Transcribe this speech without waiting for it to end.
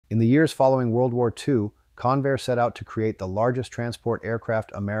In the years following World War II, Convair set out to create the largest transport aircraft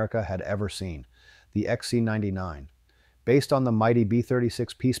America had ever seen, the XC-99. Based on the mighty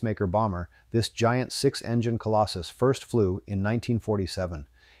B-36 Peacemaker bomber, this giant six-engine colossus first flew in 1947.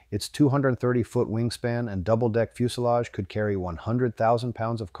 Its 230-foot wingspan and double-deck fuselage could carry 100,000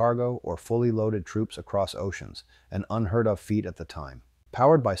 pounds of cargo or fully loaded troops across oceans, an unheard-of feat at the time.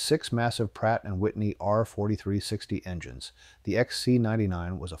 Powered by six massive Pratt & Whitney R-4360 engines, the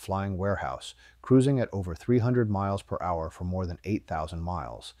XC-99 was a flying warehouse, cruising at over 300 miles per hour for more than 8,000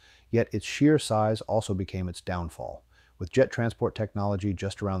 miles. Yet its sheer size also became its downfall. With jet transport technology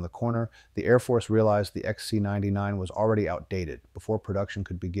just around the corner, the Air Force realized the XC-99 was already outdated before production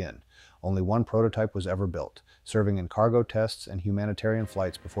could begin. Only one prototype was ever built, serving in cargo tests and humanitarian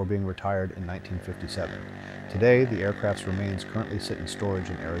flights before being retired in 1957. Today, the aircraft's remains currently sit in storage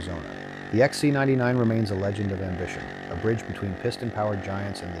in Arizona. The XC-99 remains a legend of ambition, a bridge between piston-powered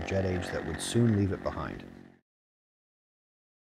giants and the jet age that would soon leave it behind.